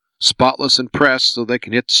all spotless and pressed so they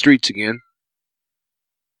can hit the streets again.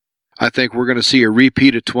 I think we're going to see a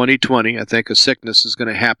repeat of 2020. I think a sickness is going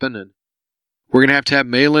to happen, and we're going to have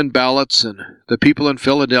mail-in ballots, and the people in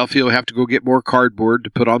Philadelphia will have to go get more cardboard to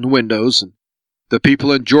put on the windows, and the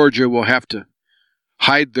people in Georgia will have to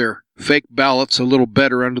hide their fake ballots a little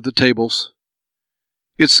better under the tables.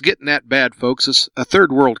 It's getting that bad, folks. It's a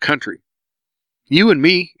third world country. You and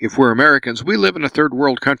me, if we're Americans, we live in a third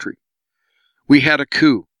world country. We had a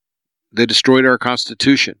coup. They destroyed our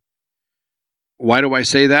Constitution. Why do I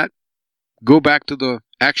say that? Go back to the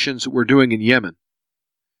actions that we're doing in Yemen.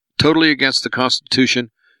 Totally against the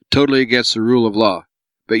Constitution, totally against the rule of law.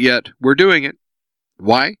 But yet, we're doing it.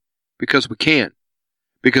 Why? Because we can.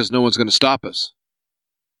 Because no one's going to stop us.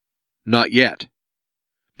 Not yet.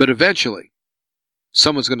 But eventually,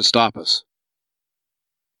 someone's going to stop us.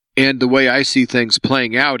 And the way I see things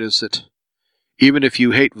playing out is that even if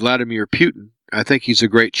you hate Vladimir Putin, I think he's a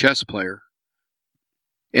great chess player.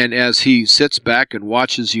 And as he sits back and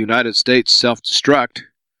watches the United States self-destruct,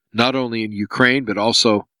 not only in Ukraine, but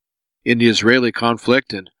also in the Israeli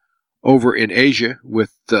conflict and over in Asia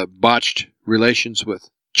with the botched relations with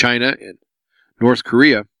China and North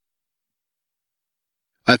Korea,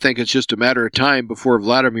 I think it's just a matter of time before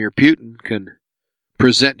Vladimir Putin can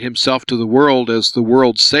present himself to the world as the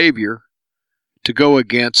world's savior to go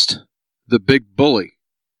against the big bully,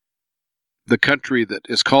 the country that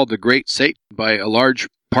is called the Great Satan by a large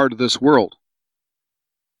part of this world.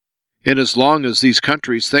 And as long as these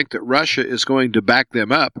countries think that Russia is going to back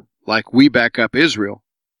them up, like we back up Israel,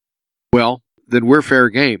 well, then we're fair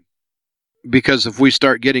game. Because if we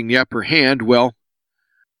start getting the upper hand, well,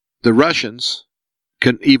 the Russians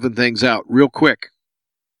can even things out real quick.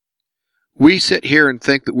 We sit here and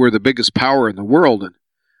think that we're the biggest power in the world, and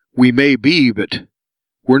we may be, but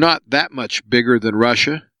we're not that much bigger than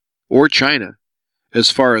Russia or China as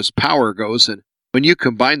far as power goes. And when you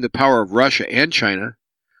combine the power of Russia and China,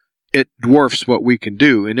 it dwarfs what we can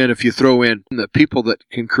do. And then if you throw in the people that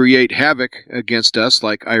can create havoc against us,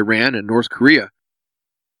 like Iran and North Korea,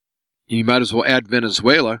 you might as well add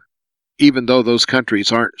Venezuela, even though those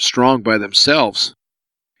countries aren't strong by themselves.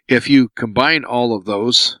 If you combine all of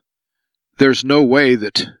those, there's no way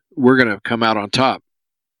that we're going to come out on top.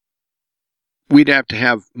 We'd have to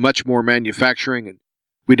have much more manufacturing, and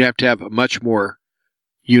we'd have to have a much more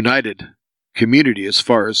united community as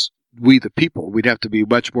far as we the people. We'd have to be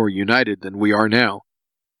much more united than we are now.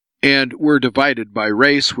 And we're divided by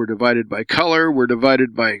race, we're divided by color, we're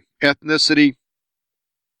divided by ethnicity.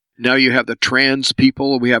 Now you have the trans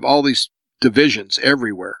people, we have all these divisions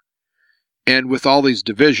everywhere. And with all these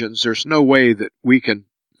divisions, there's no way that we can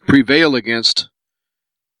prevail against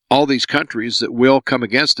all these countries that will come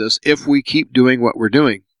against us if we keep doing what we're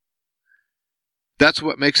doing. That's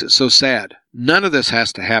what makes it so sad. None of this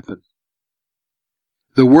has to happen.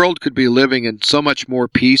 The world could be living in so much more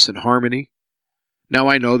peace and harmony. Now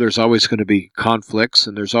I know there's always going to be conflicts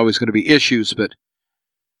and there's always going to be issues, but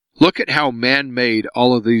look at how man-made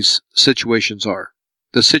all of these situations are.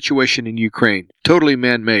 The situation in Ukraine, totally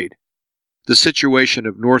man-made. The situation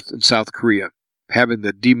of North and South Korea, having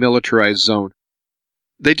the demilitarized zone.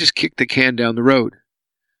 They just kicked the can down the road.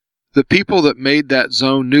 The people that made that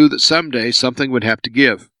zone knew that someday something would have to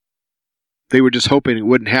give. They were just hoping it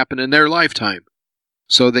wouldn't happen in their lifetime.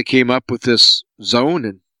 So they came up with this zone,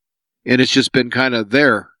 and it's just been kind of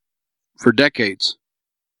there for decades.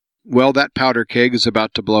 Well, that powder keg is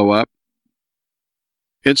about to blow up.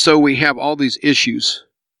 And so we have all these issues.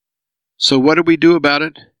 So what do we do about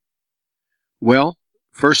it? Well,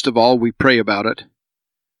 first of all, we pray about it.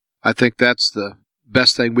 I think that's the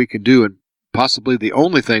best thing we can do, and possibly the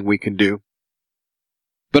only thing we can do.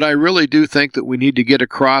 But I really do think that we need to get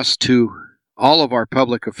across to all of our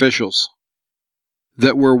public officials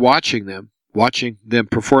that we're watching them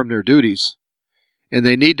perform their duties. And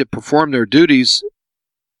they need to perform their duties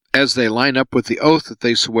as they line up with the oath that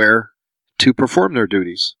they swear to perform their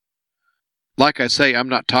duties. Like I say, I'm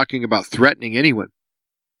not talking about threatening anyone.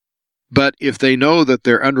 But if they know that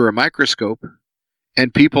they're under a microscope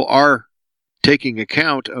and people are taking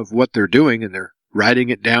account of what they're doing and they're writing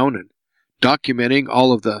it down and documenting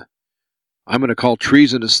all of the, I'm going to call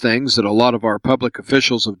treasonous things that a lot of our public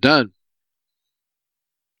officials have done.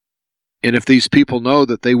 And if these people know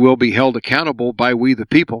that they will be held accountable by we the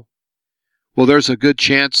people, well, there's a good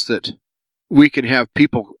chance that we can have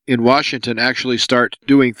people in Washington actually start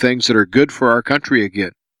doing things that are good for our country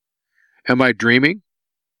again. Am I dreaming?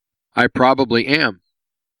 I probably am.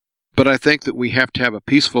 But I think that we have to have a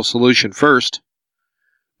peaceful solution first.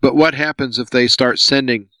 But what happens if they start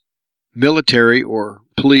sending military or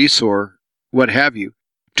police or what have you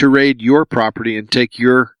to raid your property and take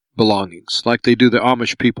your belongings, like they do the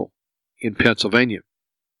Amish people in Pennsylvania?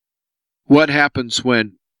 What happens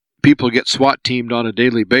when people get SWAT teamed on a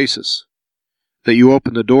daily basis, that you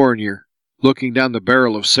open the door and you're looking down the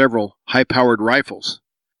barrel of several high-powered rifles?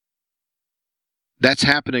 That's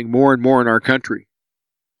happening more and more in our country.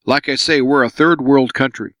 Like I say, we're a third world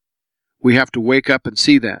country. We have to wake up and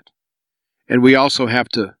see that. And we also have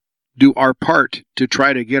to do our part to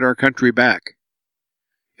try to get our country back.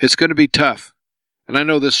 It's going to be tough. And I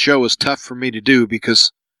know this show is tough for me to do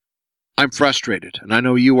because I'm frustrated, and I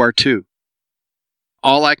know you are too.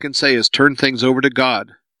 All I can say is turn things over to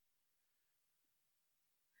God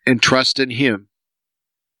and trust in Him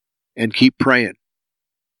and keep praying.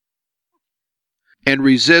 And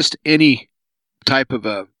resist any type of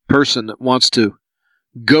a person that wants to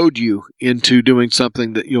goad you into doing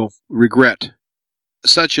something that you'll regret,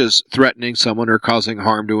 such as threatening someone or causing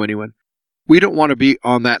harm to anyone. We don't want to be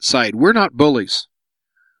on that side. We're not bullies.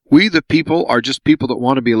 We, the people, are just people that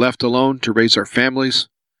want to be left alone to raise our families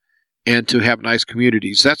and to have nice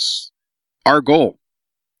communities. That's our goal.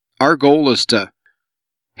 Our goal is to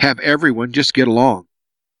have everyone just get along.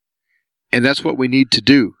 And that's what we need to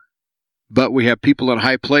do. But we have people in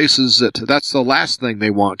high places that's the last thing they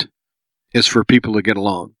want, is for people to get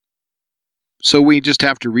along. So we just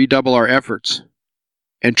have to redouble our efforts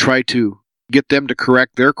and try to get them to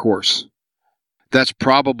correct their course. That's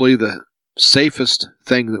probably the safest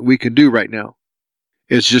thing that we can do right now,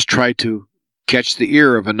 is just try to catch the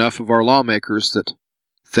ear of enough of our lawmakers that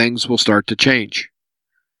things will start to change.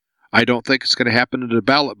 I don't think it's going to happen in the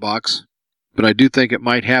ballot box, but I do think it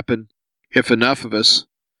might happen if enough of us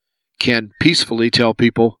can peacefully tell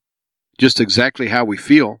people just exactly how we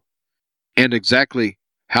feel and exactly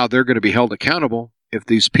how they're going to be held accountable if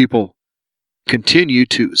these people continue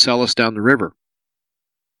to sell us down the river.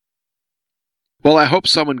 Well, I hope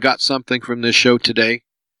someone got something from this show today.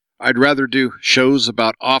 I'd rather do shows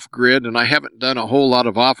about off-grid, and I haven't done a whole lot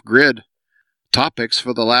of off-grid topics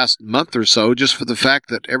for the last month or so, just for the fact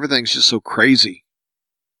that everything's just so crazy.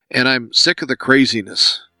 And I'm sick of the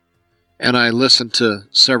craziness. And I listen to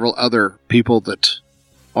several other people that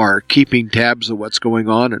are keeping tabs of what's going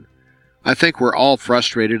on, and I think we're all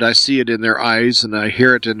frustrated. I see it in their eyes, and I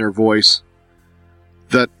hear it in their voice,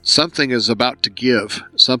 that something is about to give,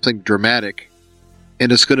 something dramatic,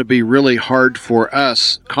 and it's going to be really hard for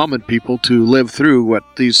us, common people, to live through what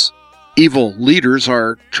these evil leaders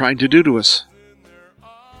are trying to do to us.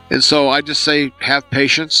 And so I just say, have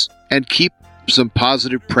patience and keep some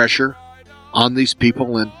positive pressure on these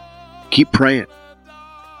people and keep praying.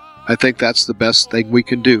 I think that's the best thing we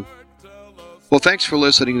can do. Well, thanks for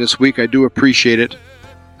listening this week. I do appreciate it.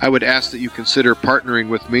 I would ask that you consider partnering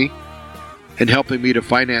with me and helping me to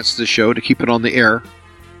finance the show to keep it on the air.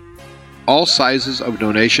 All sizes of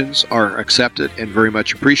donations are accepted and very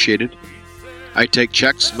much appreciated. I take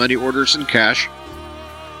checks, money orders, and cash.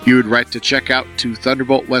 You would write the check out to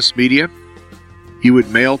Thunderbolt West Media. You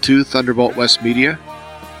would mail to Thunderbolt West Media,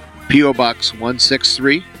 P.O. Box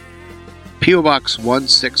 163, P.O. Box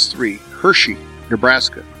 163, Hershey,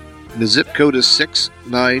 Nebraska. And the zip code is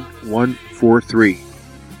 69143.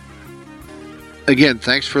 Again,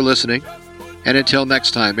 thanks for listening. And until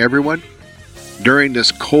next time, everyone, during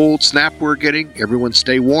this cold snap we're getting, everyone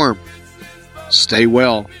stay warm, stay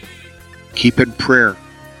well, keep in prayer,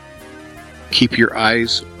 keep your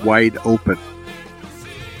eyes wide open,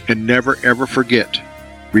 and never ever forget,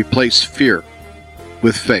 replace fear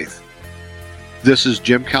with faith. This is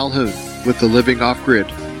Jim Calhoun with the Living Off-Grid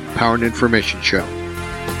Power and Information Show.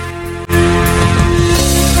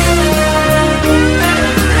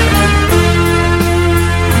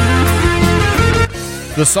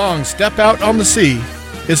 The song Step Out on the Sea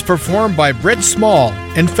is performed by Britt Small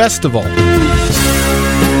and Festival.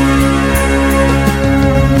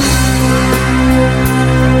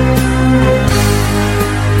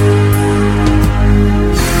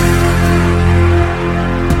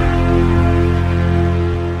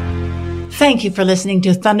 Thank you for listening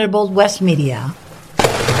to Thunderbolt West Media.